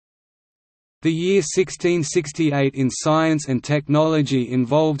The year 1668 in science and technology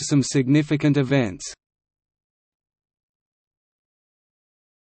involved some significant events.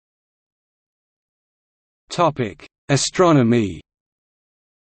 Astronomy.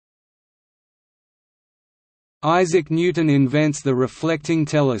 Isaac Newton invents the reflecting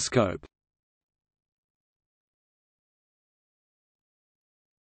telescope.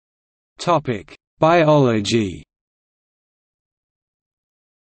 Biology.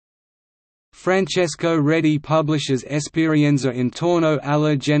 Francesco Redi publishes Esperienza intorno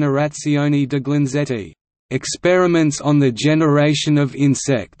alla generazione degli insetti, experiments on the generation of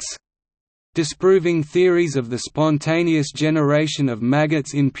insects, disproving theories of the spontaneous generation of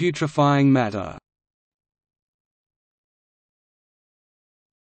maggots in putrefying matter.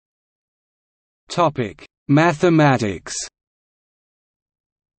 Mathematics.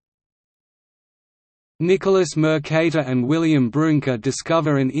 Nicholas Mercator and William Brunker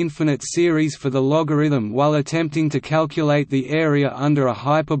discover an infinite series for the logarithm while attempting to calculate the area under a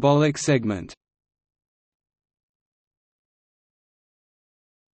hyperbolic segment.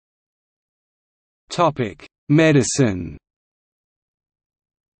 Medicine.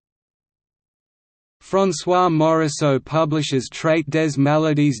 François Morisseau publishes Traité des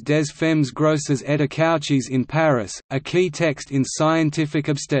maladies des femmes grosses et accouchées in Paris, a key text in scientific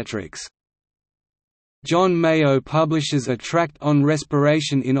obstetrics. John Mayo publishes a tract on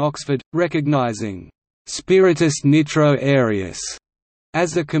respiration in Oxford, recognizing «spiritus nitro aerius»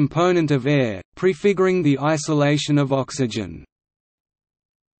 as a component of air, prefiguring the isolation of oxygen.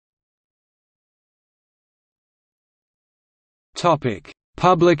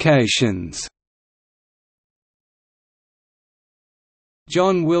 Publications.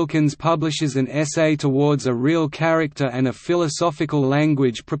 John Wilkins publishes an essay towards a real character and a philosophical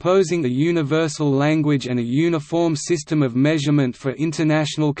language proposing a universal language and a uniform system of measurement for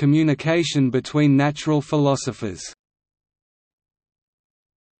international communication between natural philosophers.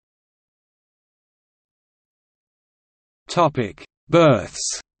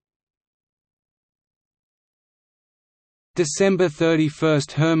 Births. December 31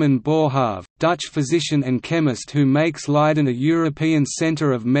 – Herman Boerhaave, Dutch physician and chemist who makes Leiden a European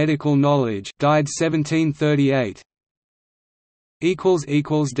centre of medical knowledge, died 1738.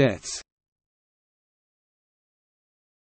 Deaths.